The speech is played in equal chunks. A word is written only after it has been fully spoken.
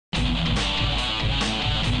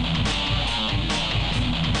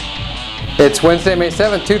It's Wednesday, May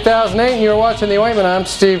 7th, 2008, and you're watching The Ointment. I'm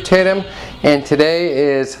Steve Tatham, and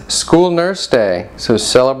today is School Nurse Day, so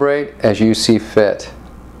celebrate as you see fit.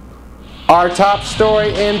 Our top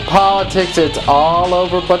story in politics, it's all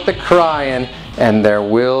over but the crying, and there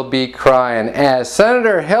will be crying, as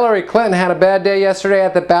Senator Hillary Clinton had a bad day yesterday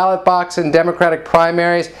at the ballot box in Democratic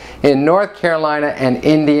primaries in North Carolina and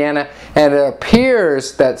Indiana, and it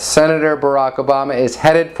appears that Senator Barack Obama is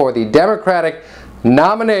headed for the Democratic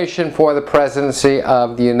nomination for the presidency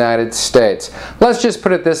of the United States. Let's just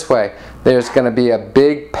put it this way, there's going to be a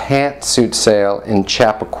big pantsuit sale in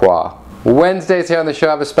Chappaqua. Wednesdays here on the show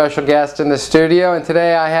I have a special guest in the studio, and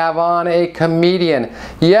today I have on a comedian.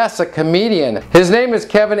 Yes, a comedian. His name is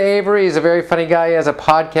Kevin Avery. He's a very funny guy. He has a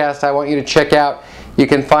podcast I want you to check out. You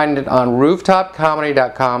can find it on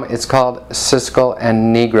rooftopcomedy.com. It's called Siskel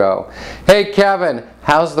and Negro. Hey Kevin,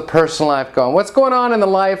 how's the personal life going? What's going on in the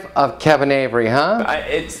life of Kevin Avery, huh?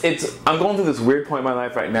 I'm going through this weird point in my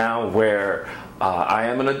life right now where I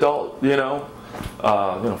am an adult,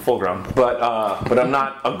 full grown, but I'm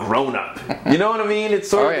not a grown up. You know what I mean? It's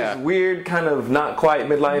sort of this weird kind of not quite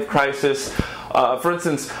midlife crisis. For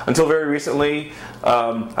instance, until very recently,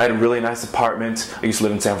 I had a really nice apartment. I used to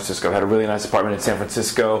live in San Francisco. I had a really nice apartment in San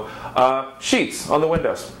Francisco. Sheets on the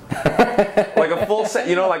windows, like a full set.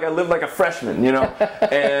 Like I lived like a freshman.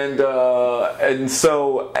 And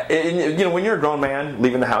so when you're a grown man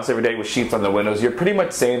leaving the house every day with sheets on the windows, you're pretty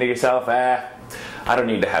much saying to yourself, I don't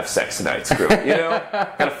need to have sex tonight, screw it.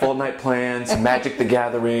 Got a full night plans, Magic the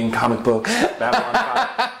Gathering, comic books, Babylon.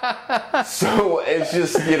 So it's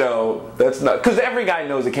just, that's not, because every guy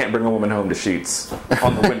knows they can't bring a woman home to sheets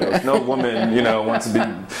on the windows. No woman, wants to be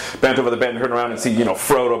bent over the bed and turn around and see,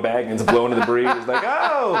 Frodo Baggins blowing in the breeze. Like,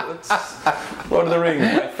 it's Lord of the Rings,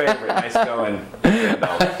 my favorite. Nice going.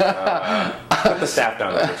 Put the staff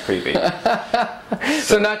down, that looks creepy.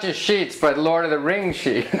 So not just sheets, but Lord of the Rings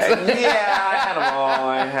sheets. Yeah, I had them all.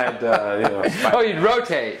 I had, Oh, you'd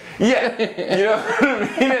rotate. Yeah, what I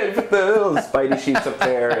mean? Put the little Spidey sheets up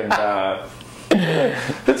there, and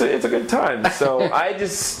it's a good time. So I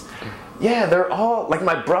just, they're all, like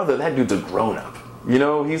my brother, that dude's a grown-up.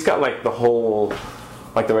 He's got like the whole,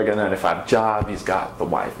 like the regular 9-to-5 job. He's got the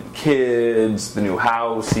wife and kids, the new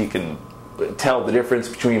house. He can tell the difference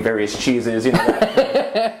between various cheeses, we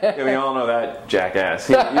all know that jackass.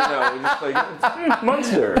 He's just like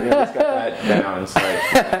Munster. He's got that down. It's like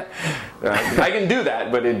I can do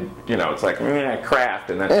that, but it's like craft,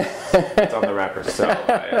 and that's on the wrapper. So,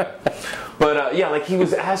 like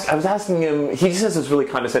I was asking him. He just has this really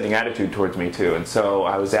condescending attitude towards me too, and so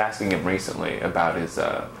I was asking him recently about his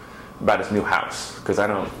new house, because I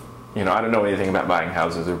don't know anything about buying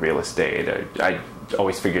houses or real estate. I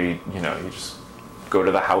always figured you just go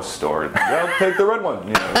to the house store and take the red one,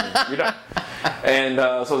 you're done. And so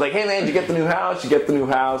I was like, hey man, did you get the new house? You get the new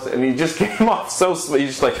house? And he just came off so sweet.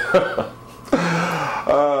 He's just like, no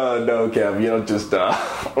Kev, you don't just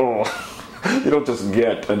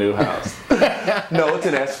get a new house. No, it's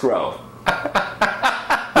an escrow.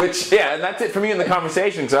 Which, and that's it for me in the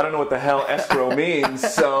conversation, because I don't know what the hell escrow means.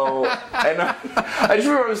 So, and I just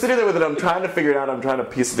remember I was sitting there with it. I'm trying to figure it out. I'm trying to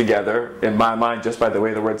piece it together in my mind just by the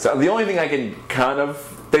way the word sounds. The only thing I can kind of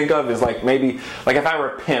think of is like maybe, like if I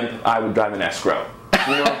were a pimp, I would drive an escrow.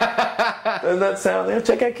 Doesn't that sound?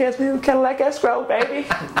 Check out Cadillac escrow, baby.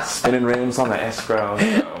 Spinning rims on the escrow.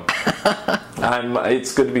 So.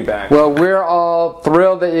 It's good to be back. Well, we're all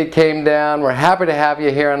thrilled that you came down. We're happy to have you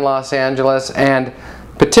here in Los Angeles, and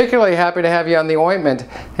particularly happy to have you on The Ointment,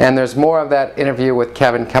 and there's more of that interview with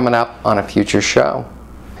Kevin coming up on a future show.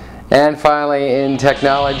 And finally, in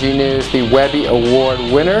technology news, the Webby Award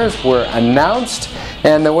winners were announced,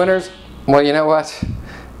 and the winners, well, you know what?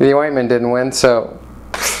 The Ointment didn't win, so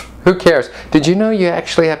who cares? Did you know you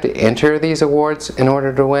actually have to enter these awards in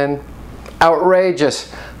order to win?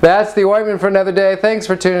 Outrageous. That's The Ointment for another day. Thanks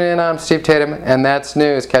for tuning in. I'm Steve Tatham, and that's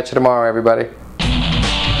news. Catch you tomorrow, everybody.